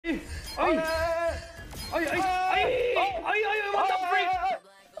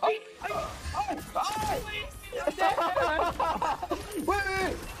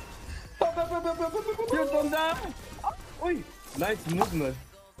Here comes that. Oi, nice movement.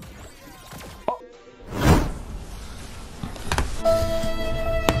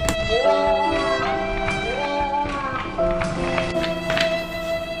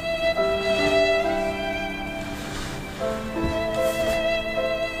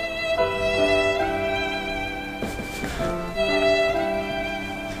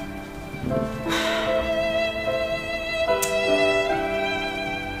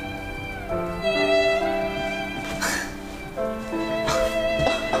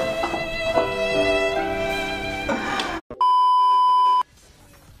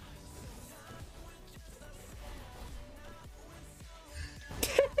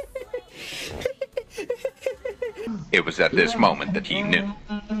 It was at this moment that he knew.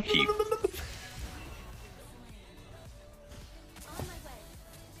 He...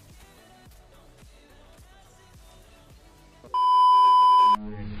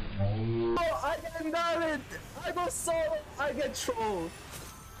 Oh, I get married! I go solo! I get trolled!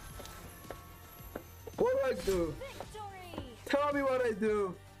 What do I do? Tell me what I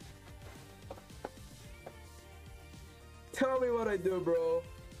do! Tell me what I do, bro.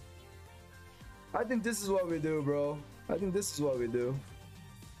 I think this is what we do, bro. I think this is what we do.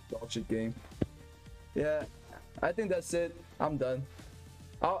 Dog shit game. Yeah, I think that's it. I'm done.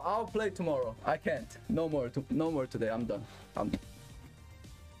 I'll play tomorrow. I can't. No more today. I'm done. I'm done.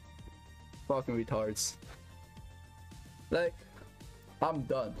 Fucking retards. Like, I'm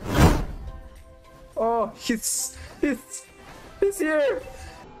done. Oh, he's here.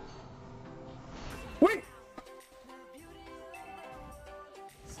 Wait.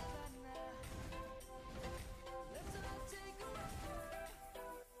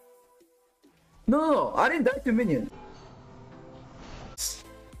 No, I didn't die to minion.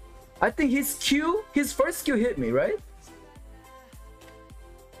 I think his first Q hit me, right?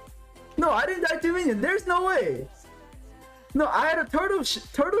 No, I didn't die to minion. There's no way. No, I had a turtle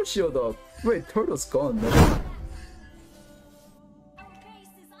shield up. Wait, turtle's gone. Never mind.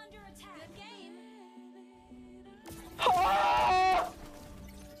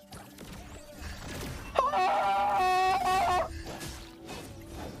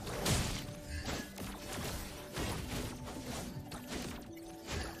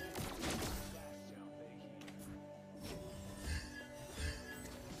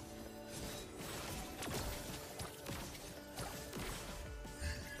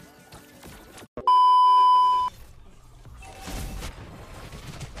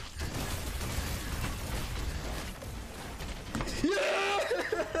 Yeah!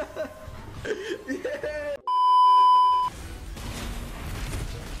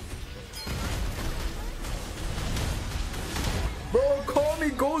 Bro, call me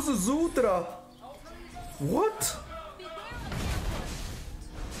Gozu Zutra. What?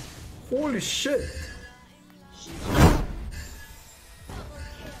 Holy shit.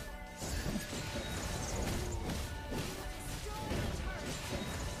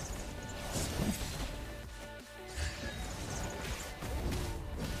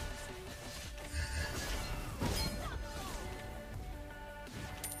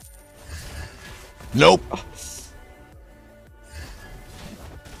 Nope.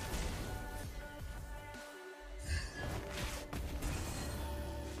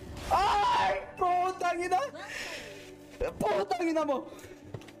 Ay, putang ina. Putang ina mo.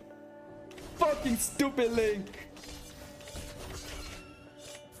 Fucking stupid Link.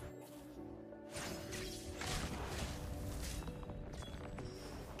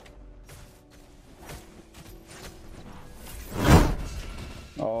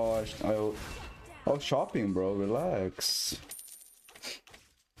 Oh, I was shopping, bro. Relax.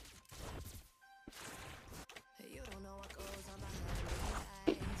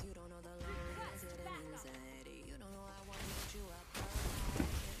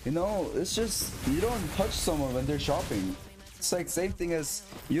 You know, it's just you don't touch someone when they're shopping. It's like same thing as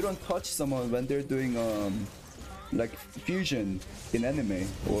you don't touch someone when they're doing like fusion in anime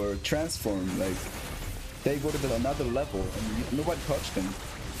or transform. Like they go to another level and nobody touched them.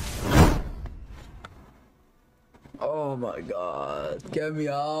 Oh my god, get me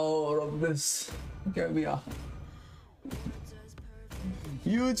out of this. Get me out.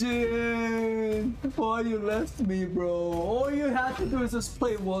 Eugene, why you left me, bro? All you had to do is just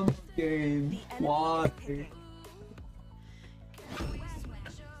play one game. Why?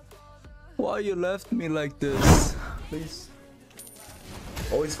 Why you left me like this? Please.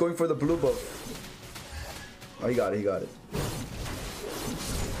 Oh, he's going for the blue buff. Oh, he got it, he got it.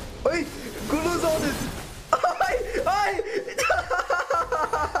 Hey, Gulu's on it!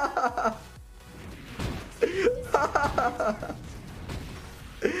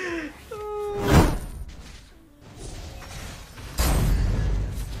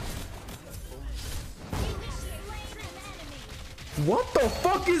 What the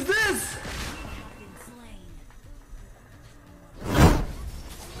fuck is this?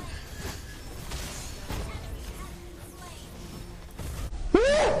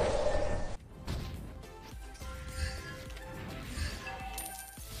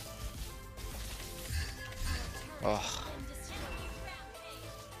 Oh.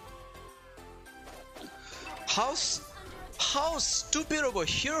 How stupid of a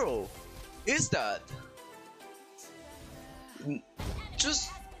hero is that?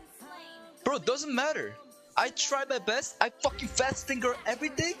 Just, bro, doesn't matter. I try my best. I fucking fast finger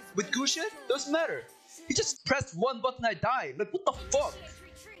everything with Gusion. Doesn't matter. He just pressed one button, I die. Like, what the fuck?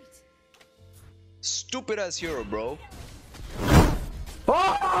 Stupid ass hero, bro.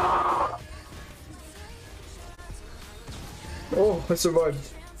 Ah! Oh, I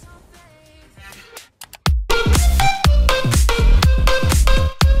survived.